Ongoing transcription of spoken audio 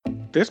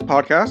This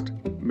podcast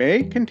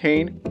may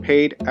contain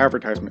paid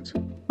advertisements,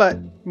 but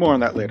more on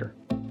that later.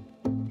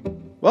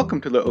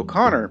 Welcome to the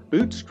O'Connor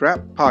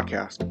Bootstrap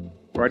Podcast,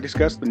 where I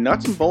discuss the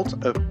nuts and bolts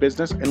of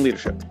business and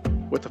leadership,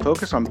 with a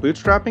focus on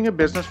bootstrapping a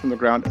business from the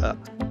ground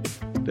up.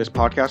 This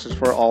podcast is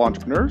for all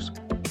entrepreneurs,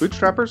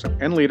 bootstrappers,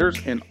 and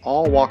leaders in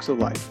all walks of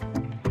life.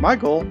 My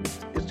goal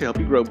is to help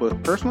you grow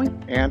both personally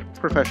and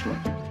professionally.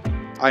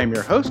 I am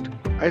your host,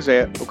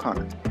 Isaiah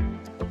O'Connor.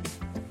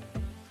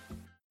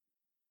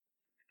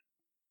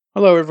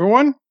 Hello,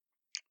 everyone.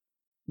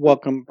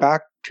 Welcome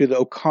back to the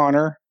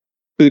O'Connor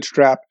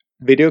Bootstrap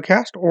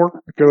Videocast,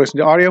 or if you're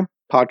listening to audio,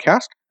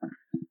 podcast.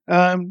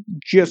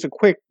 Just a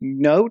quick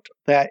note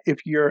that if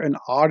you're an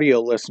audio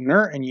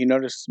listener and you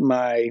notice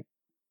my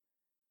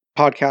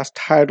podcast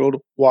titled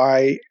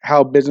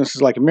How Business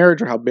is Like a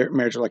Marriage, or How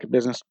Marriage is Like a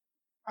Business,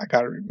 I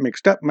got it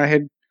mixed up in my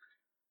head,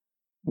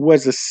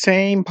 was the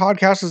same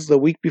podcast as the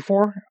week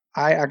before.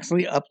 I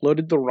accidentally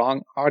uploaded the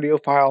wrong audio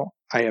file.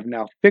 I have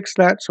now fixed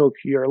that, so if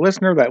you're a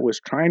listener that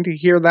was trying to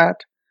hear that,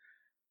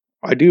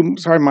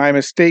 my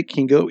mistake.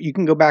 You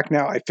can go back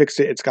now. I fixed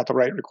it. It's got the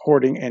right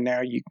recording, and now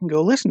you can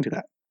go listen to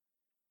that.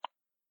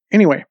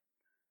 Anyway,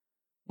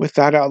 with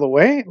that out of the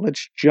way,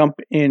 let's jump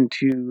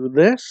into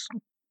this.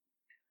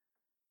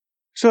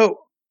 So,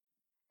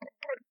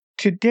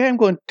 today I'm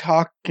going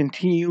to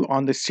continue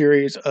on the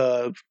series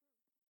of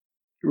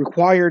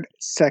required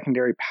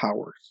secondary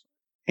powers.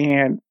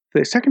 And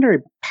the secondary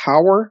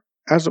power,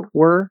 as it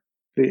were,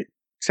 the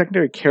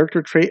secondary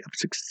character trait of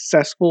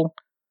successful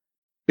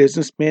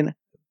businessmen,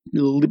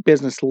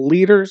 business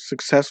leaders,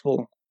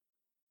 successful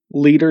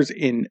leaders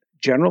in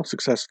general,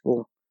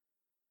 successful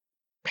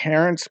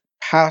parents,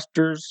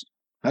 pastors,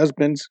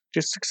 husbands,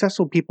 just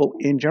successful people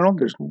in general.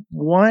 There's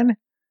one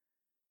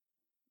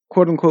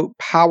quote-unquote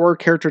power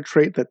character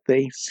trait that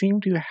they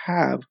seem to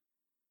have,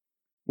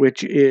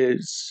 which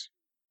is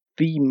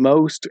the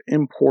most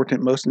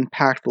important, most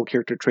impactful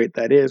character trait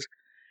that is,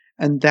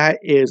 and that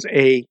is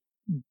a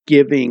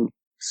giving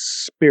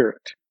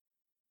spirit.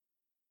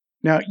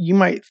 Now, you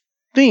might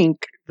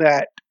think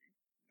that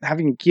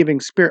having a giving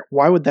spirit,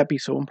 why would that be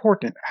so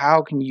important?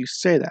 How can you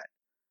say that?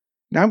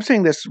 Now, I'm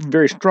saying this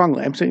very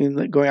strongly. I'm saying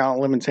that going out on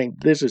a limb and saying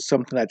this is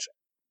something that's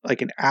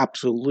like an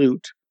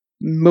absolute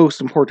most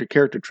important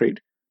character trait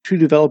to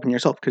develop in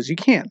yourself, because you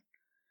can,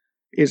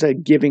 is a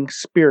giving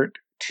spirit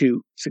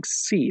to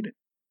succeed.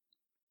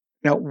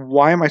 Now,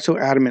 why am I so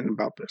adamant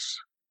about this?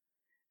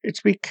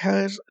 It's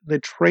because the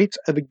traits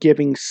of a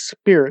giving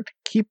spirit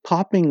keep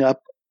popping up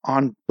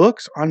on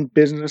books on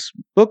business,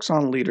 books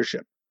on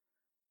leadership,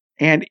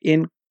 and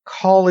in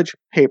college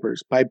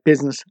papers by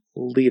business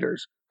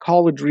leaders,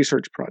 college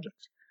research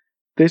projects.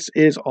 This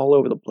is all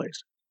over the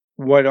place.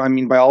 What do I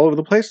mean by all over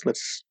the place? We'll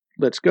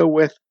start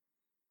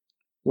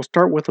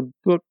with a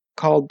book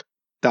called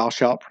Thou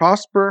Shalt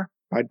Prosper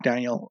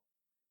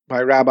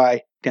by Rabbi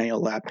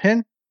Daniel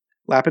Lapin.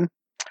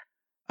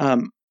 I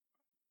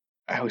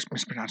always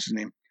mispronounce his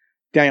name.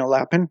 Daniel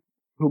Lapin,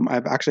 whom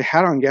I've actually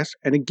had on guest,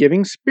 and a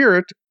giving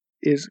spirit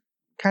is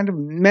kind of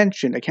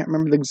mentioned. I can't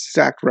remember the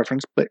exact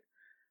reference, but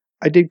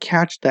I did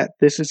catch that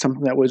this is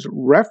something that was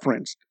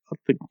referenced of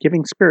the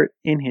giving spirit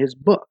in his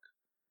book,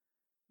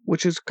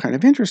 which is kind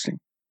of interesting.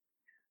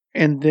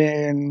 And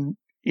then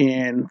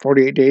in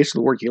 48 Days to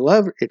the Work You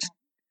Love, it's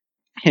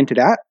hinted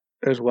at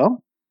as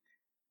well.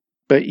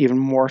 But even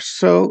more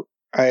so,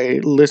 I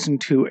listened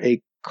to a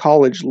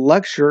college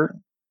lecture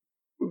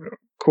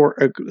course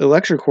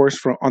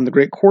on the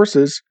Great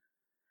Courses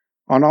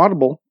on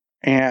Audible,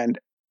 and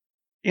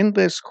in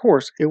this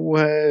course, it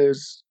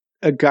was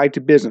a guide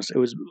to business. It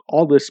was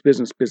all this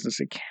business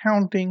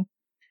accounting,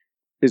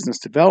 business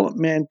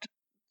development.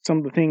 Some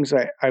of the things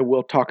I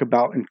will talk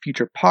about in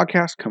future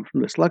podcasts come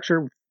from this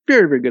lecture.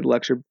 Very, very good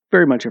lecture,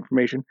 very much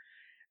information.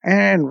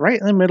 And right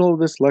in the middle of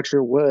this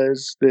lecture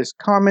was this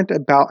comment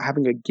about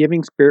having a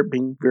giving spirit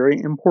being very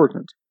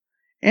important.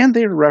 And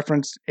they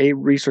referenced a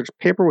research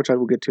paper, which I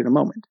will get to in a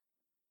moment.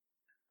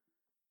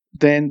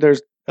 Then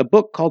there's a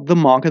book called The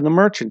Monk and the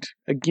Merchant.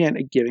 Again,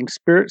 a giving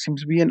spirit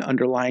seems to be an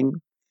underlying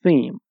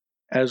theme,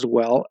 as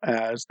well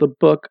as the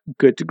book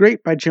Good to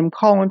Great by Jim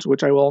Collins,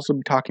 which I will also be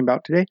talking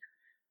about today.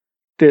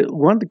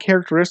 One of the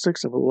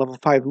characteristics of a level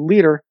 5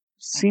 leader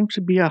seems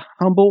to be a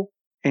humble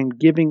and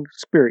giving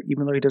spirit,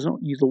 even though he doesn't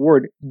use the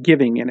word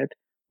giving in it.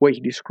 What he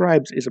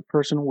describes is a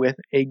person with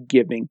a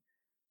giving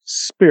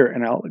spirit,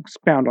 and I'll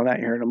expound on that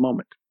here in a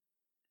moment.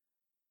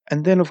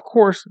 And then, of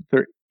course,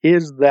 there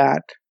is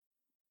that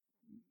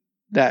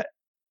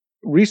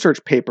research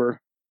paper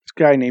this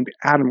guy named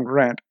Adam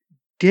Grant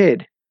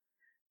did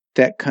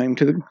that came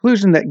to the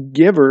conclusion that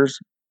givers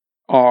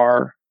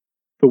are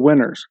the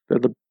winners. They're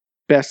the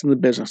best in the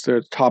business. They're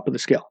at the top of the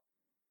scale.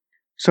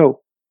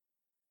 So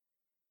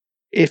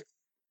if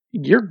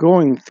you're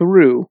going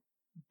through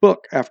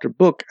book after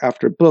book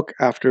after book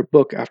after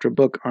book after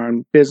book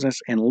on business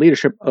and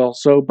leadership,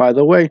 also, by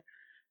the way,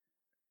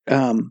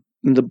 in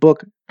the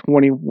book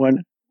 21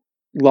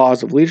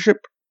 Laws of Leadership,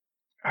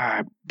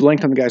 I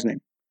blanked on the guy's name.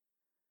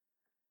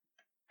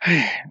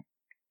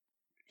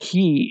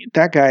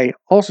 That guy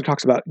also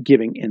talks about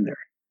giving in there.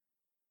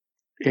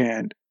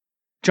 and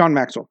John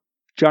Maxwell.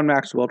 John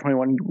Maxwell,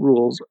 21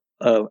 Rules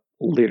of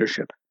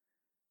Leadership.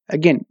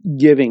 Again,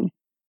 giving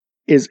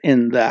is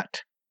in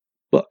that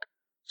book.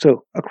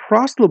 So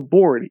across the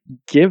board,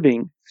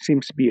 giving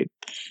seems to be a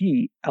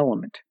key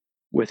element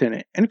within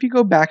it. And if you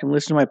go back and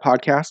listen to my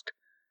podcast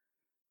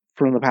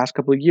from the past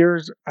couple of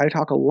years, I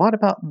talk a lot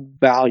about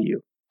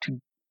value, to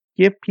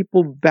give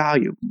people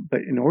value.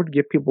 But in order to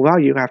give people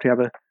value, you have to have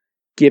a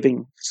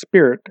giving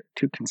spirit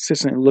to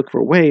consistently look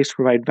for ways to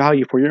provide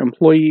value for your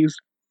employees,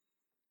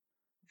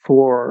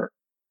 for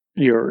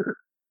your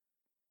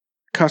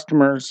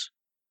customers,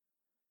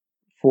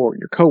 for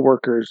your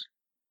coworkers.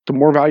 The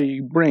more value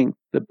you bring,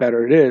 the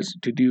better it is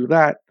to do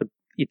that.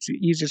 It's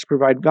easiest to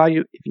provide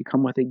value if you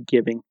come with a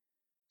giving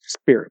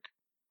spirit.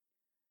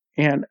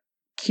 And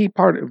key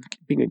part of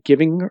being a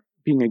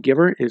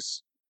giver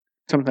is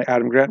something that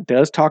Adam Grant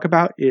does talk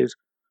about, is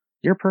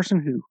you're a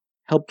person who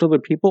helps other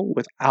people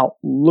without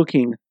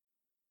looking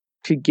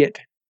to get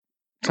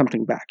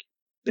something back.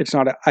 It's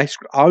not I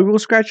will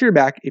scratch your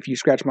back if you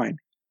scratch mine.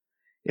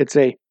 It's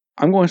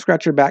I'm going to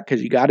scratch your back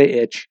because you got an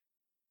itch.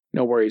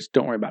 No worries.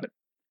 Don't worry about it.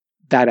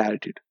 That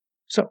attitude.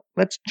 So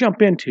let's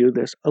jump into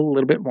this a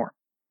little bit more.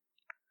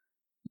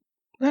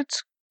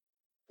 Let's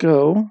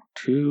go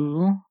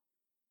to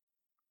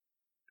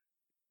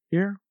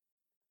here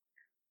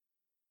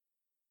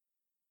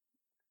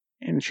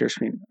and share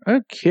screen.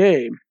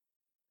 Okay.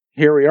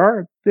 Here we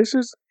are. This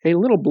is a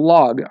little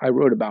blog I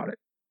wrote about it.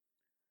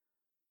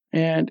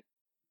 And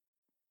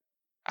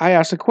I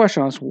asked a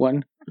question on this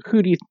one.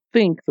 Who do you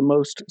think the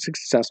most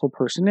successful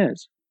person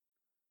is?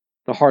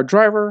 The hard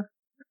driver,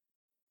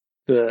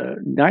 the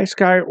nice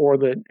guy, or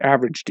the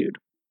average dude?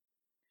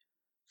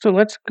 So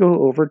let's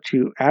go over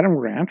to Adam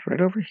Grant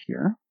right over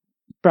here.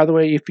 By the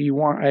way, if you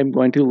want, I'm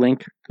going to link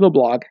to the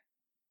blog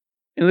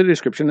in the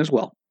description as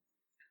well.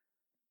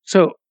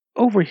 So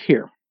over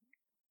here,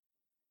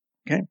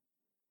 okay,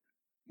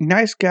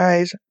 nice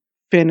guys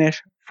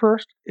finish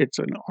first. It's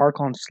an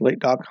article on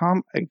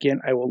slate.com. Again,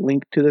 I will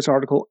link to this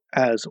article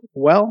as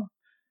well.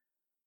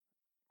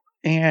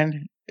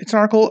 And it's an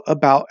article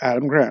about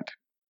Adam Grant.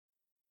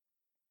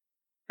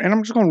 And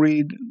I'm just going to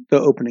read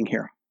the opening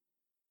here.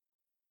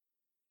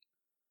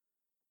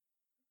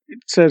 It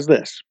says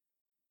this: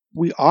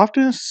 we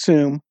often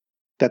assume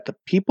that the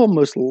people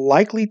most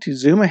likely to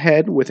zoom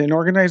ahead within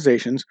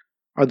organizations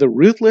are the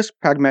ruthless,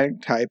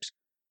 pragmatic types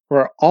who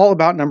are all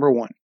about number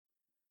one.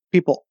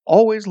 People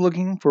always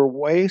looking for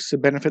ways to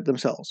benefit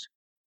themselves.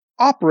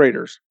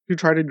 Operators who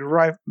try to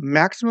derive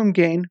maximum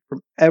gain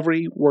from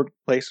every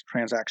workplace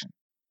transaction.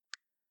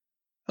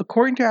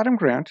 According to Adam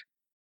Grant,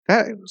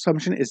 that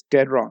assumption is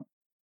dead wrong.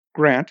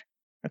 Grant,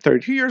 at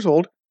 32 years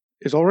old,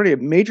 is already a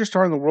major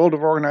star in the world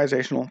of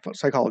organizational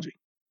psychology.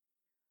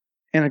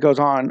 And it goes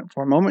on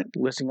for a moment,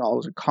 listing all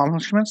his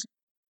accomplishments.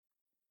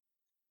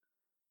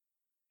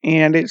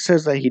 And it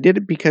says that he did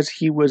it because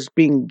he was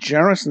being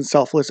generous and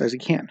selfless as he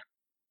can.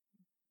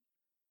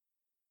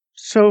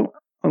 So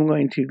I'm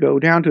going to go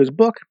down to his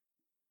book.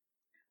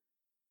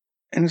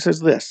 And it says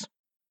this: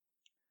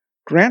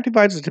 Grant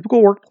divides the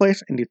typical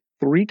workplace into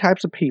three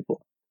types of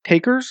people: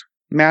 takers,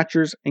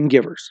 matchers, and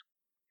givers.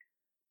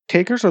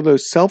 Takers are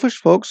those selfish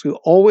folks who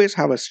always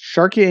have a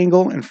sharky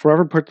angle and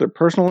forever put their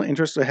personal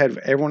interests ahead of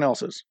everyone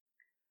else's.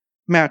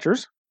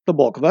 Matchers, the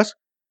bulk of us,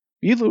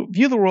 view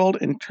the world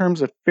in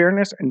terms of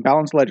fairness and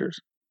balanced ledgers.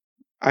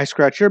 I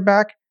scratch your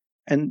back,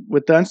 and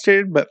with the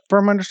unstated but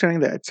firm understanding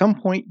that at some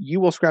point you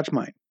will scratch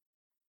mine.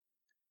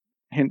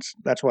 Hence,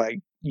 that's why I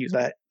use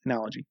that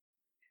analogy.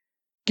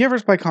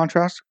 Givers, by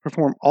contrast,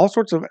 perform all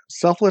sorts of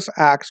selfless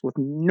acts with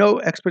no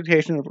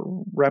expectation of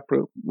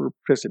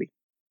reciprocity.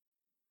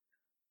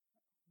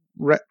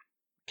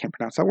 Can't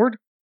pronounce that word.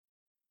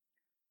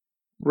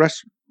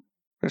 Recipe.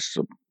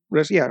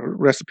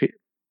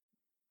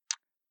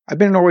 I've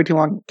been in Norway too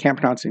long, can't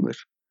pronounce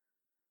English.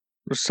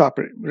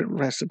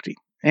 Recipe.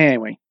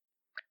 Anyway,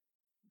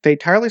 they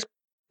tirelessly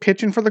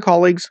pitch in for the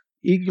colleagues,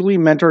 eagerly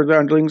mentor their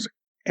underlings,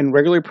 and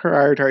regularly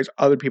prioritize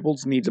other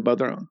people's needs above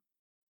their own.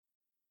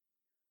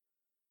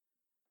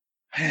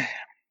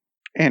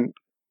 And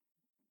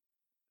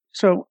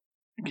so,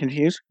 it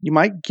continues, you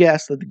might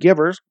guess that the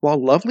givers,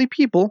 while lovely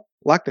people,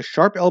 lack the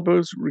sharp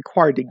elbows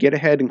required to get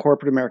ahead in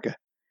corporate America.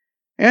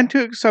 And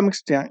to some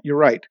extent, you're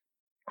right.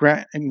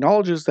 Grant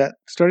acknowledges that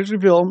studies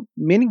reveal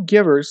many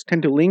givers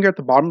tend to linger at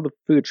the bottom of the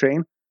food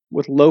chain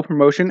with low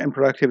promotion and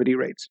productivity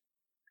rates.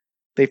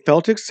 They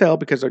fail to excel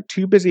because they're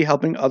too busy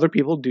helping other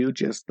people do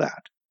just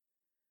that.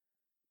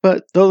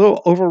 But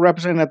though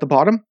overrepresented at the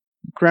bottom,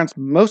 Grant's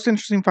most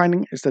interesting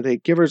finding is that the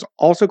givers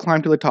also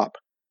climb to the top.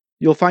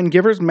 You'll find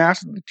givers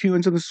massed at the two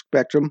ends of the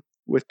spectrum,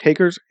 with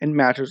takers and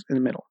matchers in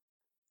the middle.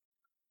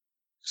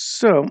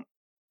 So,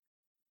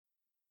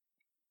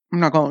 I'm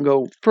not going to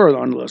go further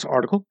on this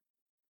article.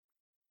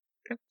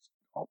 It's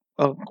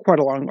quite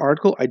a long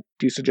article. I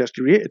do suggest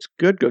you read it. It's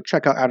good. Go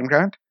check out Adam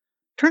Grant.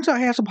 Turns out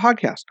he has a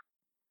podcast.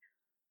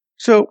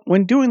 So,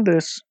 when doing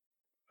this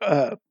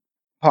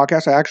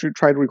podcast, I actually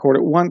tried to record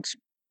it once.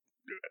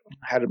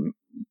 Had a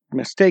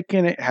mistake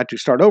in it. Had to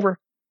start over.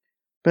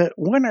 But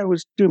when I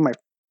was doing my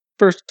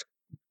first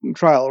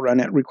trial run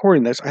at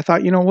recording this, I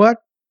thought, you know what?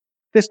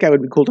 This guy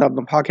would be cool to have on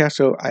the podcast,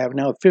 so I have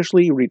now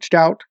officially reached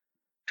out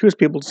to his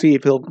people to see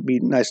if he'll be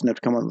nice enough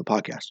to come on the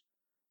podcast.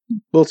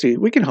 We'll see.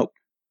 We can hope.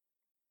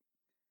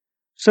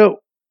 So,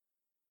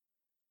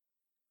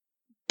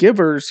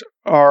 givers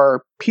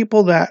are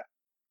people that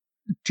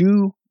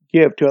do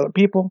give to other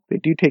people. They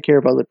do take care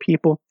of other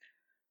people.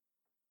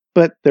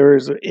 But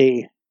there's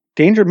a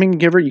danger of being a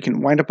giver. You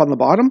can wind up on the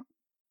bottom,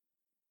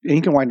 and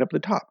you can wind up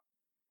at the top.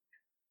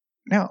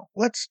 Now,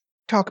 let's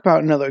talk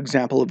about another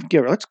example of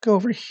giver. Let's go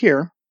over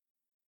here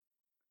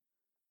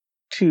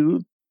to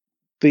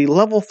the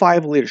level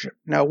 5 leadership.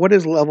 Now, what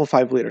is level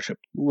 5 leadership?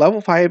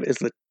 Level 5 is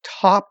the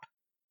top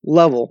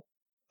level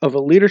of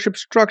a leadership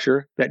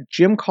structure that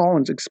Jim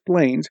Collins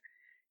explains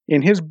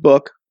in his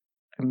book,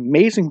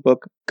 amazing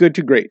book, Good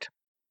to Great.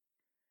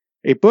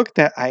 A book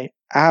that I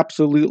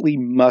absolutely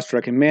must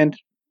recommend.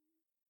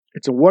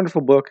 It's a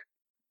wonderful book.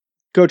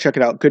 Go check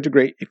it out. Good to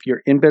Great. If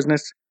you're in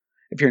business,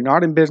 if you're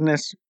not in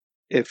business,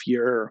 if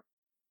you're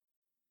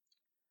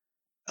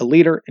a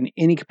leader in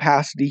any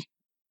capacity,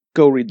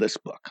 go read this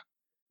book.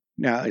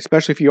 Now,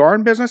 especially if you are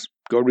in business,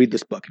 go read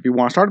this book. If you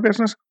want to start a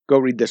business, go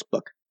read this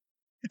book.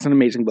 It's an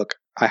amazing book.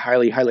 I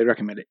highly, highly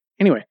recommend it.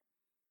 Anyway,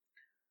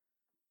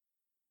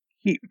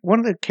 one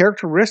of the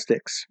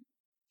characteristics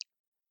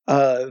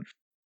of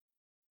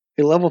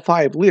a level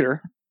 5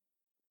 leader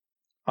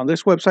on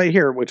this website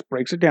here, which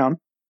breaks it down,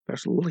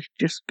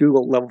 just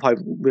Google level 5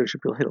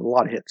 leadership, you'll hit a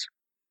lot of hits.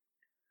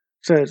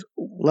 It says,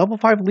 level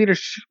 5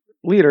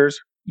 leaders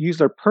use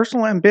their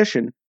personal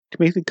ambition to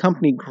make the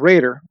company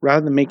greater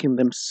rather than making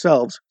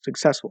themselves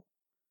successful.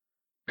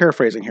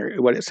 Paraphrasing here,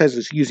 what it says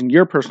is using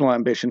your personal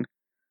ambition,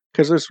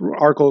 because this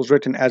article is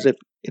written as if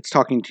it's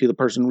talking to the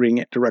person reading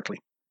it directly.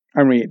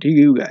 I'm reading it to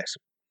you guys.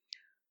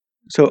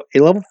 So a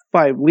level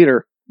 5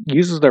 leader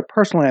uses their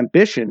personal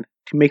ambition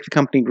to make the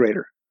company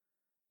greater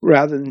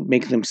rather than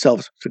making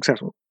themselves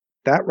successful.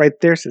 That right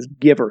there says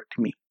giver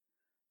to me.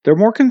 They're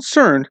more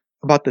concerned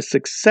about the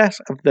success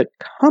of the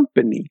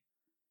company,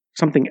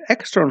 something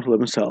external to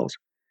themselves,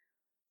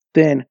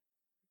 than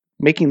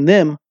making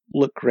them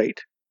look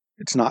great.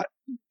 It's not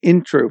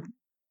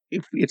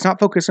it's not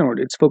focused inward,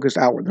 it's focused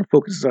outward. Their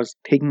focus is on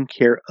taking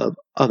care of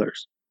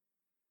others.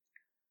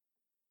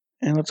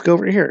 And let's go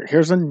over here.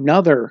 Here's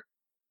another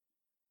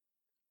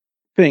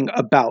thing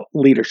about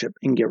leadership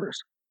in givers.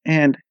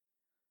 And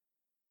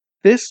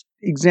this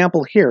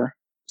example here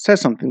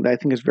says something that I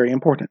think is very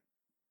important.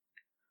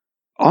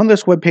 On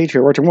this webpage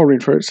here, which I'm going to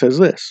read for it, says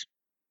this.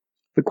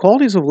 The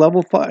qualities of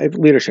level 5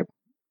 leadership.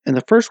 And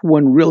the first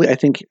one really, I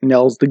think,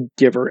 nails the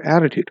giver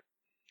attitude.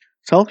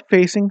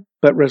 Self-facing,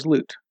 but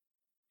resolute.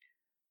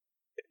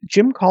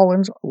 Jim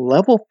Collins'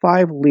 level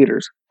 5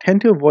 leaders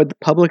tend to avoid the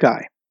public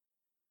eye,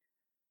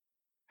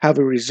 have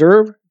a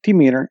reserved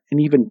demeanor, and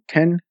even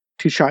tend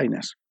to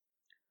shyness.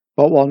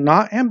 But while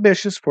not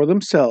ambitious for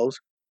themselves,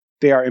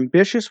 they are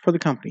ambitious for the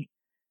company.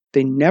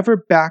 They never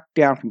back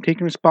down from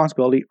taking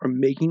responsibility or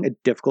making a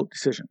difficult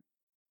decision.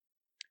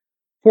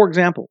 For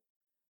example,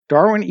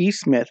 Darwin E.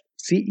 Smith,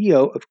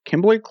 CEO of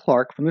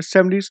Kimberly-Clark from the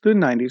 70s to the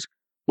 90s,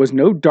 was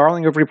no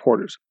darling of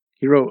reporters.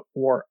 He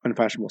wore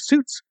unfashionable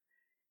suits,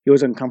 he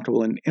was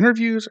uncomfortable in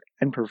interviews,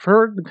 and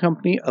preferred the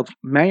company of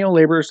manual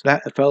laborers to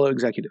that of fellow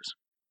executives.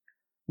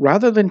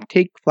 Rather than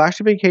take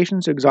flashy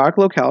vacations to exotic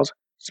locales,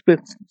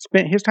 Smith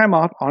spent his time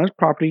off on his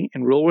property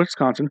in rural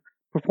Wisconsin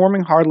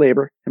performing hard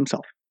labor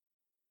himself.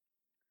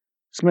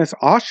 Smith's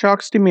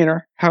awe-shocked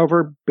demeanor,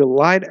 however,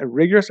 belied a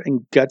rigorous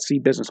and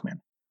gutsy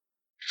businessman.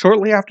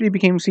 Shortly after he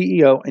became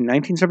CEO in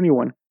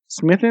 1971,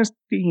 Smith and his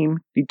team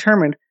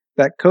determined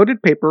that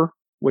coated paper,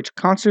 which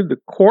constituted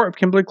the core of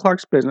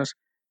Kimberly-Clark's business,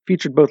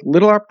 featured both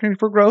little opportunity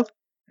for growth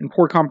and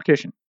poor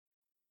competition.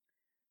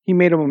 He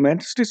made a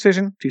momentous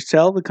decision to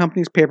sell the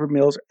company's paper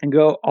mills and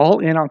go all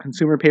in on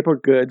consumer paper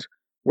goods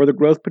where the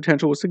growth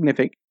potential was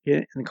significant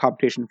and the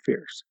competition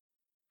fierce.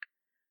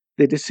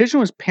 The decision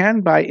was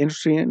panned by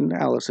interesting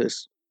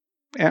analysts,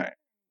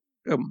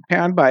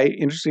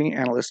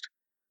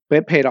 but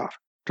it paid off.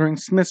 During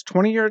Smith's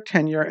 20-year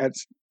tenure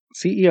as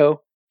CEO,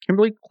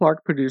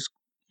 Kimberly-Clark produced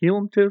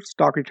cumulative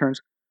stock returns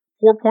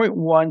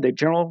 4.1 the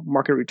general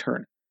market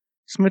return.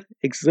 Smith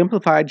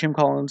exemplified Jim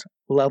Collins'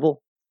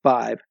 level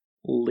 5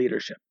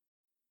 leadership.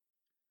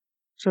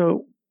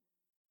 So,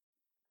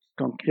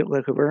 don't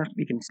look over.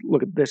 You can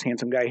look at this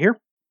handsome guy here.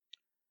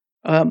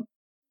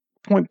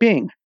 Point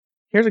being,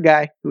 here's a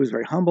guy who was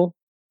very humble,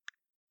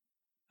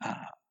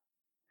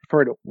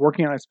 preferred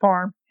working on his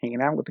farm,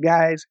 hanging out with the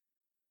guys,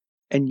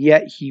 and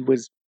yet he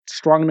was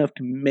strong enough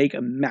to make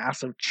a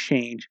massive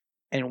change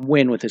and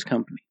win with his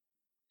company.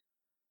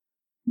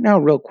 Now,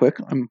 real quick,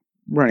 I'm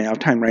running out of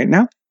time right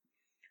now.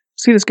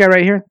 See this guy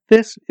right here?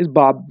 This is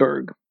Bob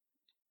Burg.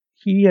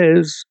 He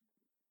is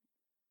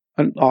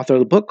an author of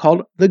the book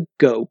called The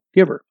Go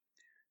Giver.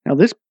 Now,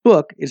 this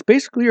book is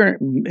basically your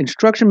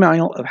instruction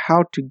manual of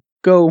how to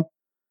go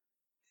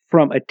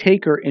from a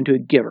taker into a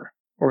giver,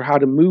 or how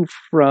to move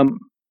from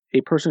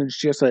a person who's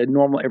just a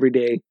normal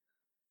everyday,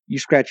 you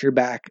scratch your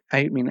back,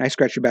 I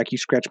scratch your back, you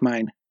scratch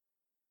mine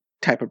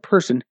type of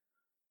person,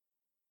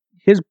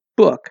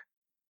 book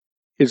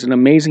is an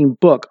amazing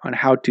book on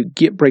how to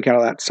break out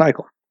of that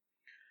cycle.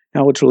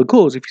 Now, what's really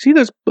cool is if you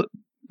see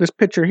this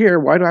picture here,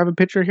 why do I have a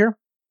picture here?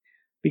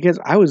 Because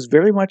I was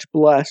very much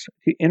blessed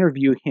to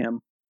interview him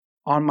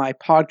on my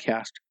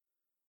podcast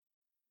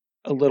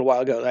a little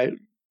while ago. I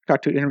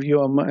got to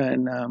interview him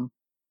in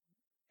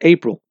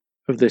April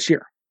of this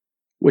year,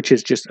 which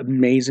is just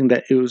amazing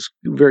that it was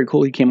very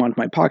cool he came onto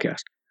my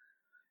podcast.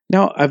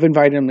 Now, I've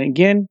invited him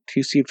again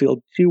to see if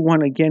he'll do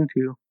one again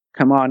to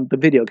come on the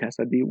video cast.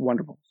 That'd be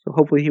wonderful. So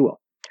hopefully he will.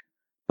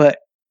 But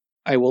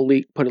I will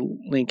put a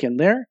link in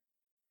there,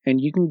 and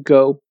you can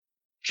go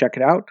check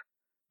it out.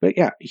 But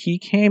yeah, he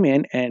came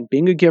in, and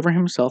being a giver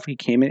himself, he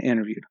came and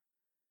interviewed.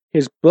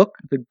 His book,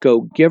 The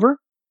Go Giver.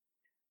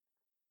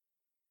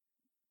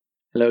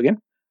 Hello again.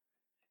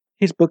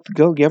 His book, The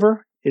Go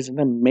Giver, is an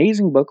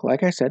amazing book,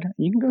 like I said.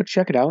 You can go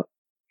check it out.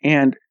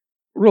 And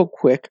real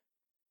quick,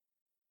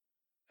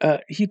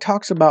 he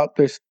talks about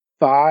this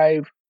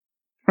 5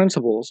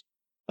 principles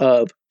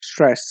of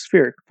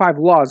stratospheric, 5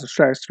 laws of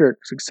stratospheric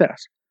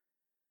success.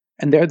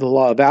 And they're the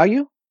law of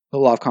value, the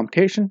law of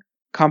compensation,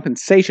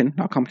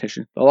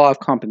 the law of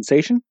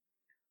compensation,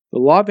 the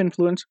law of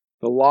influence,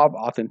 the law of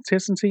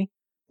authenticity,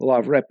 the law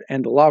of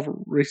and the law of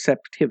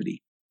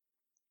receptivity.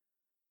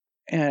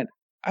 And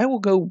I will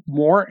go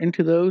more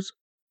into those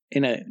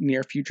in a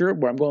near future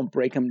where I'm going to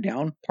break them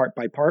down part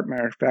by part.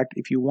 Matter of fact,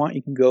 if you want,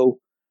 you can go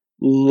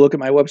look at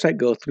my website,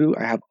 go through.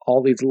 I have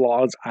all these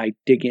laws I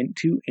dig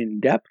into in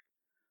depth.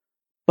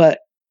 But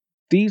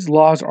these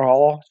laws are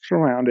all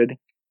surrounded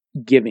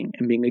giving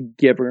and being a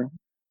giver,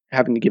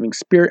 having a giving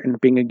spirit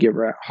and being a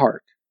giver at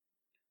heart.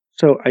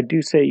 So I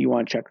do say you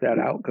want to check that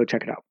out. Go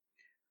check it out.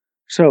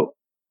 So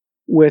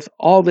with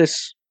all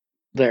this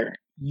there,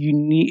 you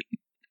need,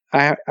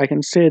 I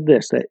can say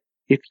this, that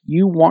if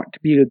you want to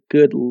be a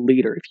good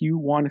leader, if you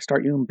want to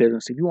start your own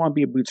business, if you want to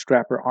be a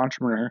bootstrapper,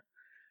 entrepreneur,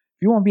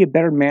 if you want to be a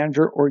better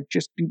manager or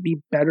just to be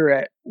better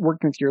at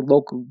working with your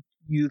local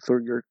youth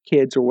or your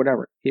kids or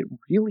whatever, it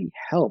really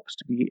helps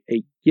to be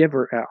a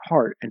giver at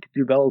heart and to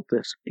develop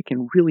this. It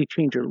can really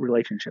change your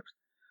relationships,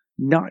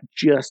 not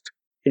just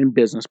in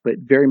business, but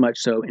very much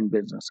so in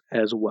business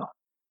as well.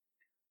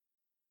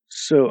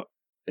 So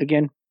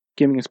again,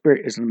 giving a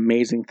spirit is an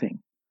amazing thing.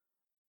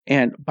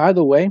 And by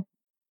the way,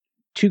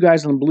 2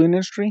 guys in the balloon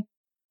industry,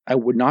 I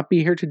would not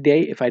be here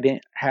today if I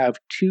didn't have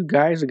 2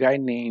 guys, a guy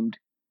named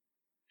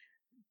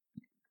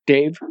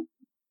Dave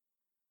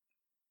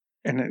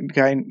and a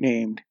guy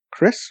named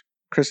Chris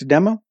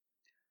Demo.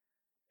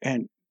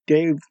 And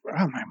Dave,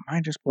 oh, my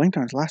mind just blanked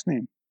on his last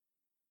name.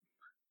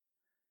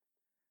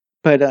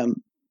 But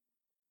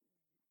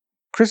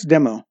Chris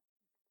Demo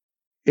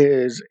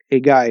is a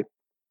guy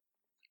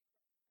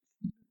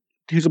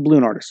who's a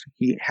balloon artist.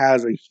 He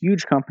has a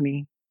huge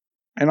company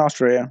in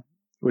Australia,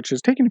 which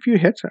has taken a few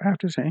hits, I have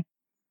to say,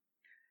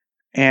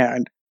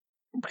 and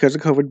because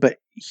of COVID, but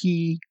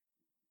he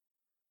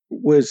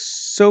was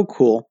so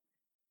cool.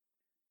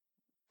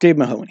 Dave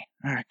Mahoney.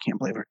 I can't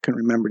believe I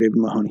couldn't remember David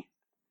Mahoney.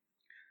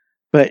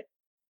 But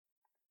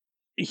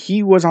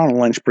he was on a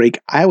lunch break.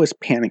 I was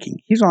panicking.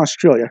 He's in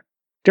Australia,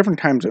 different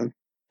time zone.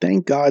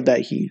 Thank God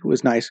that he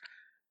was nice.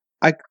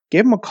 I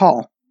gave him a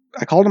call.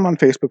 I called him on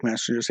Facebook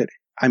Messenger, said,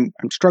 I'm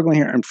struggling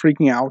here. I'm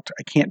freaking out.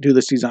 I can't do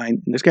this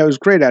design. And this guy was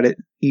great at it.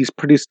 He's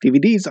produced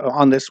DVDs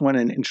on this one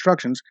and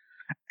instructions.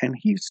 And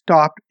he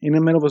stopped in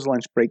the middle of his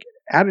lunch break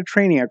at a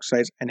training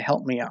exercise and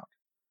helped me out.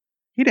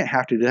 He didn't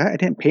have to do that. I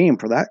didn't pay him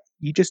for that.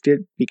 He just did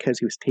because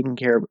he was taking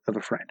care of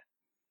a friend.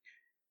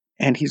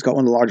 And he's got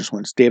one of the largest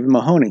ones, David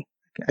Mahoney.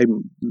 I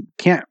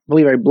can't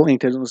believe I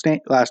blinked his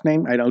last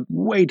name. I know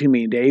way too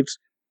many Daves.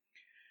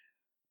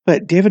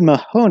 But David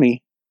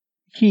Mahoney,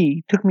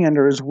 he took me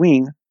under his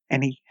wing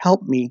and he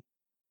helped me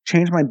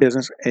change my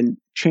business and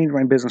change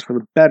my business for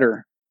the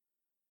better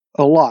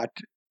a lot.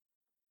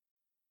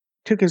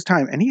 Took his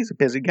time, and he's a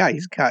busy guy.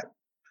 He's got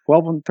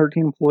 12 and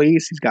 13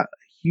 employees. He's got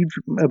a huge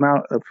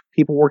amount of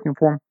people working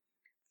for him.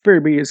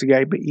 Very busy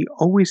guy, but he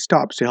always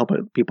stops to help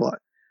people out.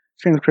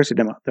 Same with Chris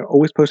Demo. They're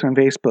always posting on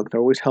Facebook. They're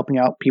always helping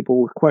out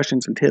people with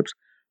questions and tips.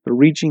 They're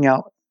reaching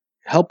out,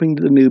 helping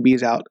the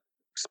newbies out,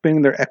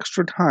 spending their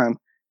extra time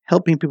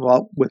helping people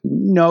out with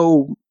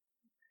no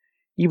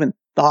even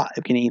thought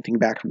of getting anything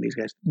back from these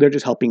guys. They're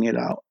just helping it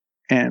out,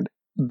 and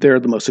they're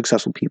the most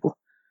successful people.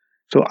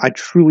 So I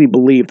truly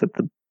believe that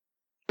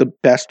the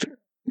best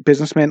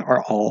businessmen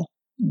are all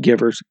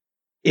givers.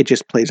 It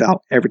just plays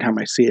out every time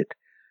I see it.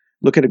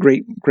 Look at a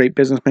great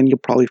businessman, you'll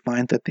probably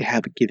find that they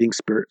have a giving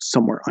spirit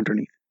somewhere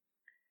underneath.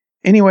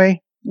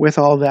 Anyway, with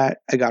all that,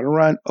 I got to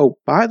run. Oh,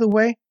 by the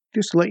way,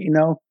 just to let you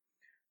know,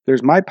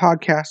 there's my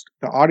podcast,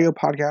 the audio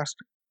podcast,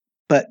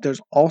 but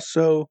there's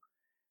also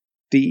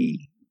the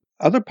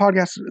other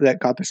podcast that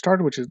got this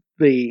started, which is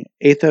the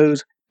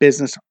Athos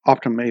Business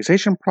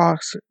Optimization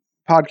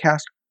podcast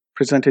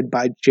presented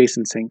by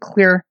Jason St.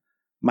 Clair,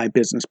 my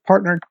business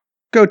partner.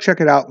 Go check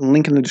it out.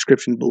 Link in the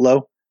description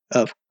below,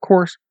 of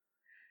course.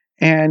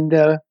 And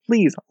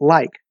please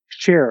like,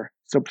 share,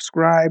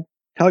 subscribe,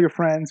 tell your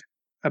friends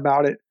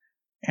about it.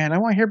 And I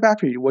want to hear back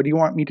from you. What do you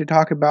want me to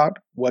talk about?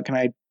 What can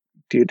I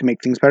do to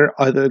make things better,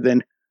 other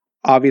than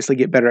obviously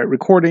get better at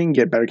recording,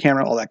 get better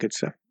camera, all that good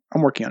stuff.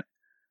 I'm working on it.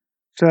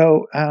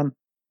 So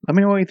let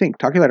me know what you think.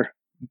 Talk to you later.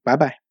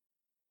 Bye-bye.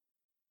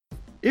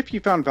 If you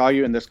found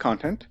value in this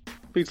content,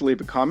 please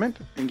leave a comment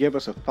and give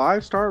us a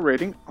 5-star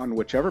rating on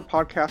whichever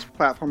podcast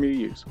platform you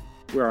use.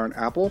 We are on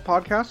Apple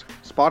Podcasts,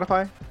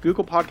 Spotify,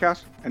 Google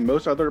Podcasts, and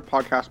most other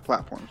podcast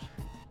platforms.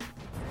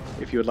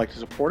 If you would like to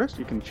support us,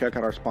 you can check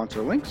out our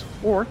sponsor links,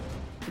 or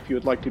if you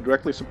would like to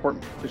directly support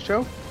the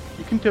show,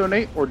 you can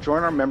donate or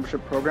join our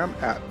membership program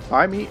at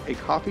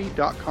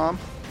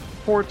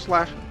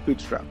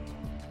buymeacoffee.com/bootstrap.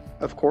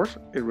 Of course,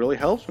 it really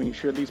helps when you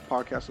share these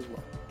podcasts as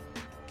well.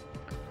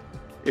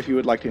 If you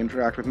would like to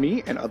interact with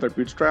me and other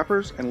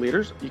bootstrappers and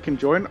leaders, you can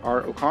join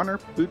our O'Connor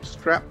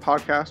Bootstrap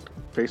Podcast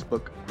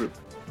Facebook group.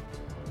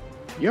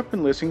 You have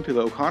been listening to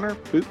the O'Connor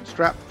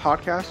Bootstrap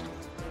Podcast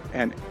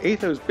and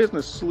Athos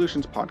Business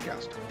Solutions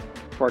Podcast.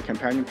 For our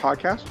companion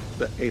podcast,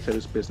 the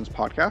Athos Business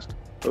Podcast,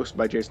 hosted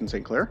by Jason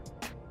St. Clair,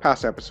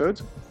 past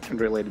episodes, and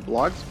related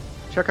blogs,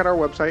 check out our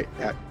website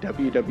at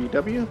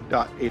www.athos.com,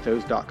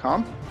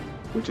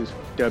 which is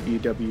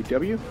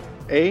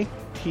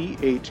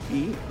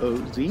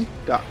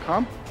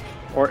www.atheoz.com,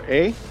 or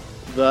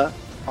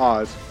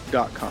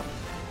theoz.com.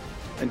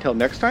 Until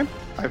next time,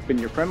 I've been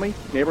your friendly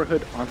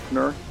neighborhood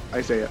entrepreneur,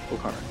 Isaiah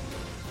O'Connor.